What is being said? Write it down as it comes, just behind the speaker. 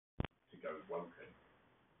woken.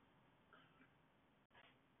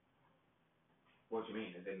 What do you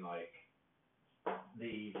mean? As in, like,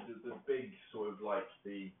 The big sort of like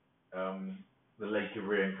the Lake of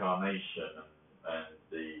Reincarnation and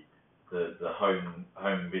the home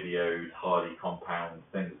videoed Hardy compound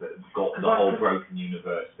things that got the whole broken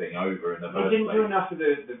universe thing over in the first place. They didn't do enough of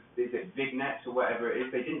the is it vignettes or whatever it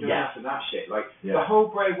is. They didn't do enough of that shit. Like the whole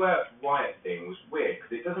Bray Wyatt thing was weird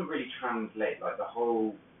because it doesn't really translate. Like the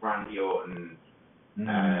whole Randy Orton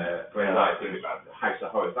Bray Wyatt thing about the House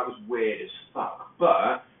of Horrors, that was weird as fuck.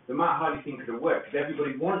 But the Matt Hardy thing could have worked because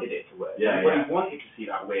everybody wanted it to work. Everybody wanted to see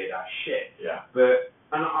that weird ass shit. Yeah. But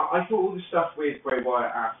I thought all the stuff with Bray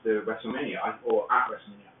Wyatt after WrestleMania, at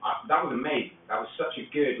WrestleMania, that was amazing. That was such a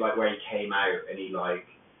good, like, where he came out and he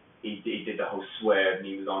did the whole swerve and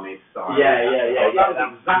he was on his side.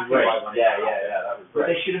 That was exactly what I wanted. That was great. But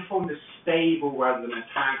they should have formed a stable rather than a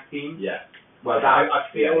tag team. Yeah. Well,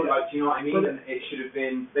 I feel like, do you know what I mean? Well, it should have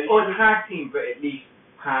been, or a tag team, but at least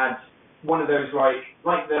had one of those,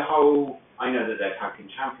 like the whole, I know that they're tag team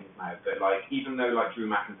champions now, but like, even though like Drew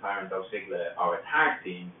McIntyre and Dolph Ziggler are a tag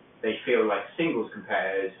team, they feel like singles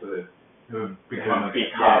competitors who have become a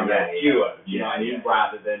duo, do you know what I mean?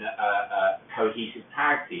 Rather than a cohesive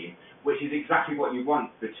tag team, which is exactly what you want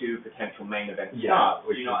for two potential main event stars.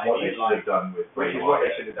 Which you know is what they should have done with Bray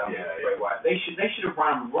Wyatt. They should have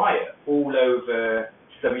run riot all over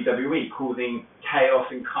WWE, causing chaos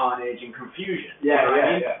and carnage and confusion.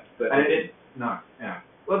 But they didn't. No.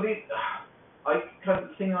 Well,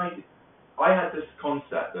 I had this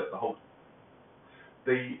concept that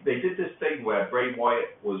they did this thing where Bray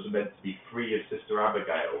Wyatt was meant to be free of Sister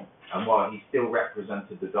Abigail, and while he still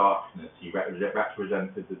represented the darkness, he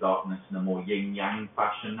represented the darkness in a more yin-yang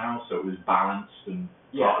fashion now, so it was balanced and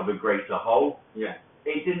part of a greater whole. Yeah.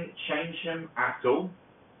 It didn't change him at all.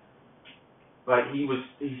 Like, he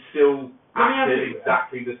still acted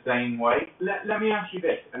exactly the same way. Let me ask you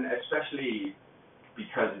this, and especially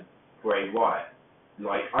because of Bray Wyatt,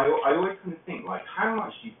 like, I always kind of think, like, how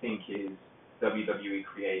much do you think is WWE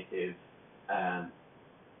creative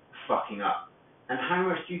fucking up? And how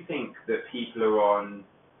much do you think that people are on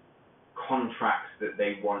contracts that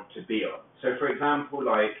they want to be on? So, for example,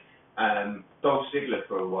 like, Dolph Ziggler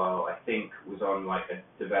for a while, I think, was on, like, a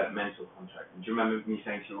developmental contract. And do you remember me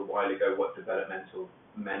saying to you a while ago what developmental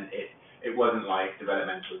meant? It wasn't like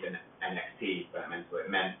developmental as in NXT developmental.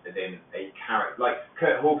 It meant as in a character, like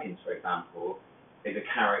Kurt Hawkins, for example, is a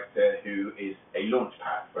character who is a launch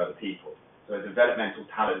pad for other people. So a developmental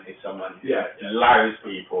talent is someone who allows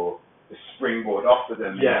people to springboard off of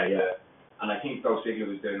them. And I think Dolph Ziggler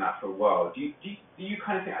was doing that for a while. Do you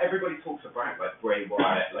kind of think, everybody talks about like Bray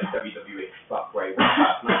Wyatt, like WWE, fuck Bray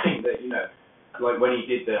Wyatt, and I think that, you know, like when he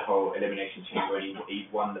did the whole Elimination Chamber and he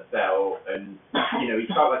won the belt, and you know, he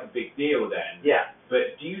felt like a big deal then. Yeah.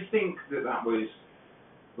 But do you think that was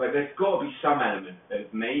like, there's got to be some element of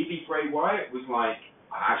maybe Bray Wyatt was like,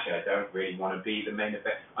 actually, I don't really want to be the main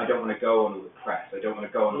event. I don't want to go on all the press. I don't want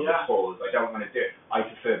to go on all the tours. I don't want to do it. I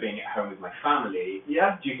prefer being at home with my family.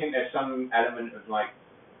 Yeah. Do you think there's some element of like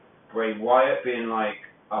Bray Wyatt being like,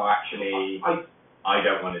 oh, actually, I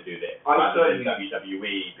don't want to do this. Rather than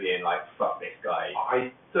WWE being like, fuck this guy.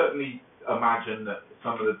 I certainly imagine that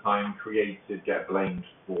some of the time creators get blamed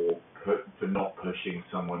for not pushing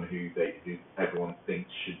someone who everyone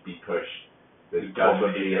thinks should be pushed. There's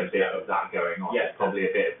probably a bit of that going on. Yes. Probably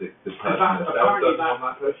a bit of the person himself doesn't want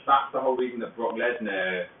that push. That's the whole reason that Brock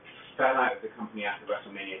Lesnar fell out of the company after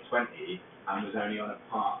WrestleMania 20 and was only on a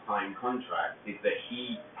part-time contract, is that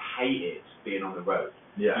he hated being on the road.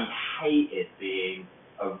 Yeah. He hated being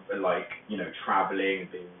like, you know, traveling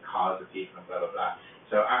and being in cars with people and blah blah blah.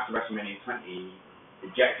 So after WrestleMania 20, he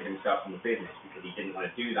ejected himself from the business because he didn't want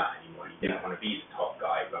to do that anymore. He didn't want to be the top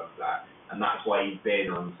guy, blah blah blah. And that's why he's been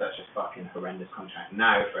on such a fucking horrendous contract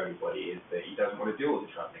now for everybody, is that he doesn't want to do all the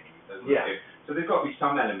traveling. He doesn't want to do. So there's got to be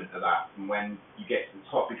some element of that from when you get to the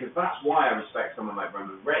top, because that's why I respect someone like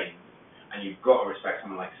Roman Reigns, and you've got to respect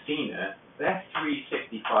someone like Cena. They're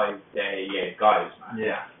 365-day-a-year guys, man.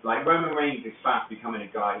 Yeah. Like, Roman Reigns is fast becoming a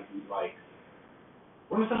guy who, like,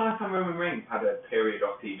 when was the last time Roman Reigns had a period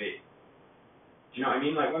off TV? Do you know what I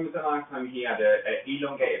mean? Like, when was the last time he had an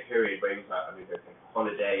elongated period where he was like, I'm going to go take a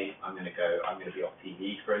holiday, I'm going to be off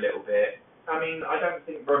TV for a little bit? I mean, I don't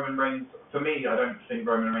think Roman Reigns, for me, I don't think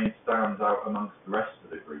Roman Reigns stands out amongst the rest of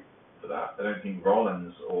the group for that. I don't think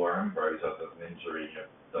Rollins or Ambrose, other than injury, have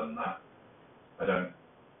done that. I don't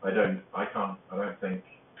think.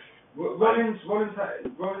 Rollins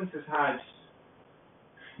has had.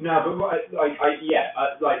 No, but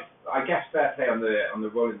I guess fair play on the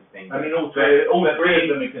Rollins thing. I mean, all three of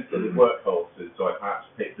them are considered workhorses, so I perhaps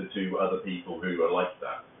picked the two to other people who are like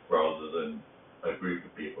that, rather than a group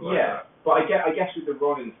of people like that. But I guess with the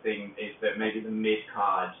Rollins thing is that maybe the mid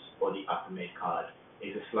card or the upper mid card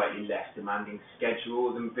is a slightly less demanding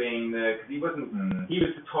schedule than being because he wasn't he was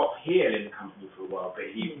the top heel in the company for a while, but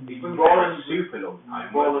he wasn't Rollins, for a super long time.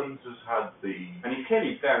 Rollins has had and he's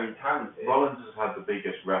clearly very talented. Rollins has had the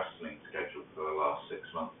biggest wrestling schedule for the last 6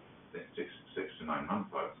 months, six to 9 months,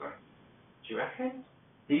 I would say. Do you reckon?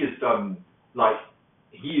 He has done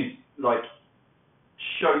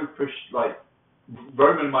show push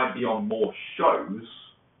Roman might be on more shows.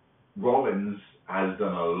 Rollins has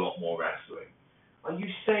done a lot more wrestling. Well, you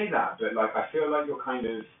say that, but I feel like you're kind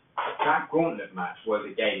of that gauntlet match was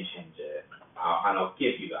a game changer, and I'll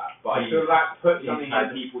give you that. But I feel that put something in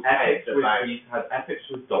people's heads about. He's had epics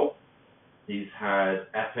with Dolph. He's had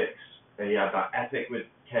epics. He had that epic with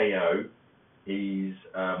KO. He's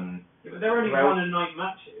but they're only one a night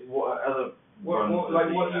matches. What other? What are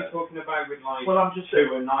you talking about with Well, I'm just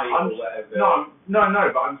two a night or whatever? No.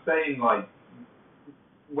 But I'm saying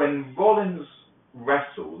when Rollins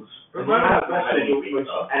wrestles, but he has wrestled almost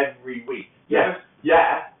every week. Yeah.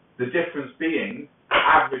 The difference being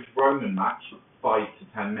average Roman match 5 to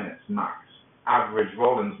 10 minutes max. Average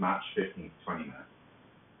Rollins match 15 to 20 minutes.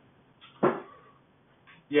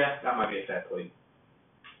 Yeah, that might be a fair point.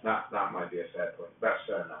 That might be a fair point. That's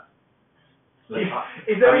fair enough.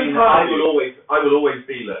 I will always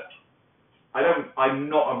be I'm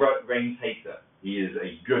not a Reigns hater. He is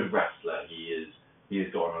a good wrestler. He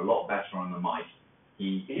has gotten a lot better on the mic.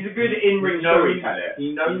 He's a good in-ring storyteller.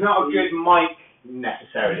 He's not a good mic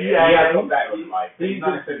necessarily. Yeah, he's not better on the mic. He's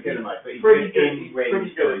not necessarily good on the mic, but he's pretty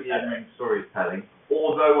good at in-ring storytelling.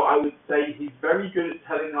 Although I would say he's very good at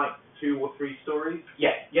telling 2 or 3 stories.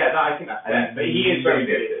 I think that's fair. But he is very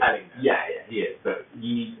good at telling them. Yeah, he is.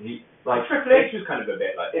 But Triple H was kind of a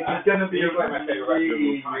bit like that. If he's going to be my favourite wrestler of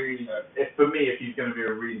all time. if he's going to be a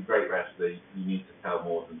really great wrestler, you need to tell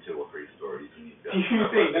more than 2 or 3 stories. You need to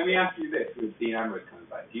let me ask you this: with Dean Ambrose comes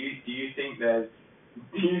back, do you think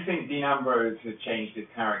Dean Ambrose has changed his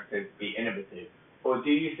character to be innovative, or do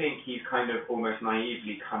you think he's kind of almost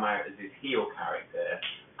naively come out as his heel character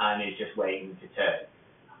and is just waiting to turn?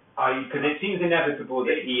 Because it seems inevitable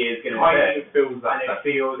that he is going to turn. It feels like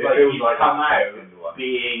he's come out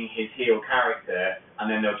being his heel character,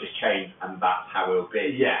 and then they'll just change, and that's how it'll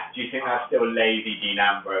be. Yeah. Do you think that's still lazy Dean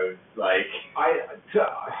Ambrose?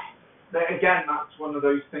 Again, that's one of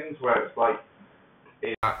those things where it's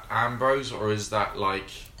Is that Ambrose, or is that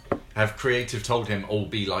have creative told him, "Oh,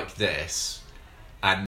 be like this," and